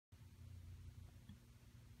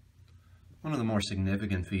One of the more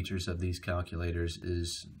significant features of these calculators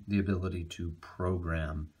is the ability to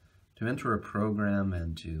program. To enter a program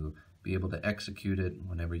and to be able to execute it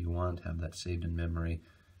whenever you want, have that saved in memory,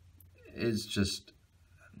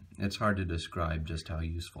 it's hard to describe just how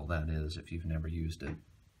useful that is if you've never used it.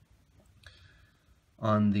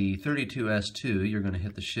 On the 32S2, you're going to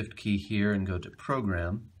hit the Shift key here and go to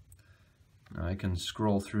Program. Now I can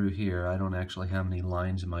scroll through here. I don't actually have any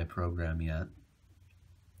lines in my program yet.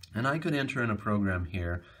 And I could enter in a program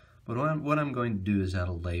here, but what I'm going to do is add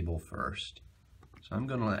a label first. So I'm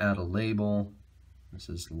going to add a label. This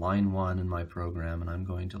is line 1 in my program, and I'm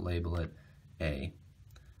going to label it A.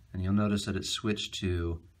 And you'll notice that it's switched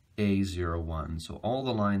to A01. So all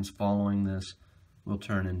the lines following this will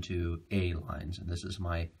turn into A lines, and this is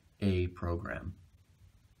my A program.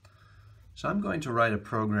 So I'm going to write a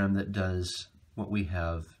program that does what we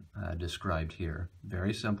have described here.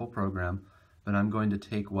 Very simple program, but I'm going to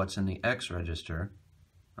take what's in the X register,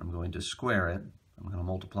 I'm going to square it, I'm going to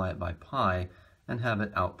multiply it by pi, and have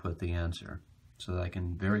it output the answer, so that I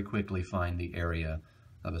can very quickly find the area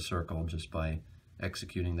of a circle just by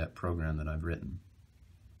executing that program that I've written.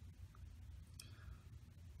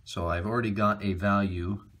 So I've already got a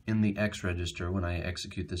value in the X register when I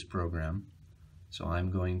execute this program. So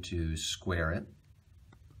I'm going to square it.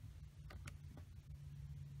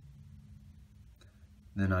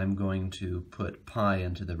 Then I'm going to put pi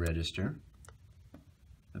into the register.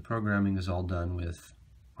 The programming is all done with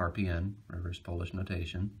RPN, reverse Polish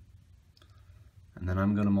notation. And then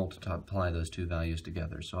I'm going to multiply those two values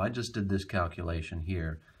together. So I just did this calculation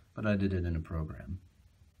here, but I did it in a program.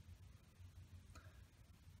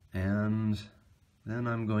 And then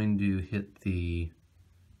I'm going to hit the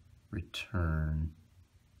return.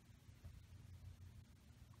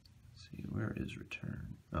 Let's see, where is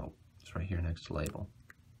return? Oh, it's right here next to label.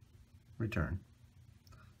 Return.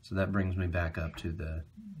 So that brings me back up to the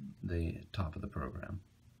top of the program.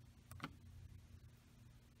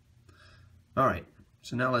 Alright,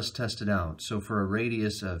 so now let's test it out. So for a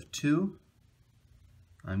radius of 2,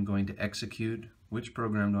 I'm going to execute. Which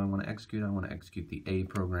program do I want to execute? I want to execute the A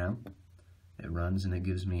program. It runs and it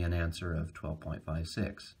gives me an answer of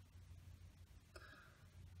 12.56.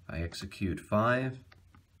 I execute 5.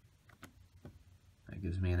 That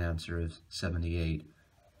gives me an answer of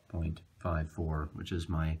 78.54, which is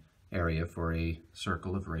my area for a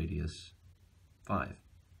circle of radius 5.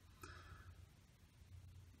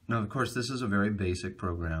 Now, of course, this is a very basic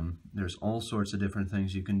program. There's all sorts of different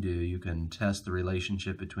things you can do. You can test the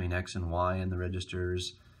relationship between X and Y in the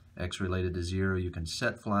registers, X related to 0. You can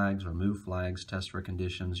set flags, remove flags, test for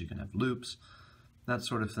conditions. You can have loops, that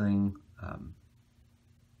sort of thing.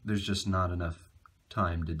 There's just not enough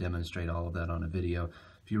time to demonstrate all of that on a video.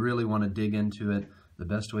 If you really want to dig into it, the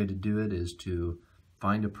best way to do it is to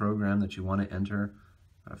find a program that you want to enter,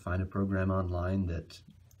 or find a program online that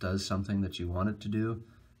does something that you want it to do,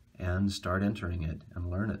 and start entering it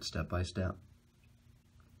and learn it step by step.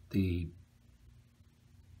 The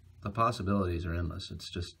possibilities are endless. It's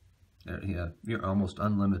just, you're almost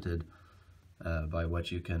unlimited by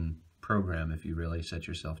what you can program if you really set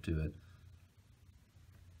yourself to it.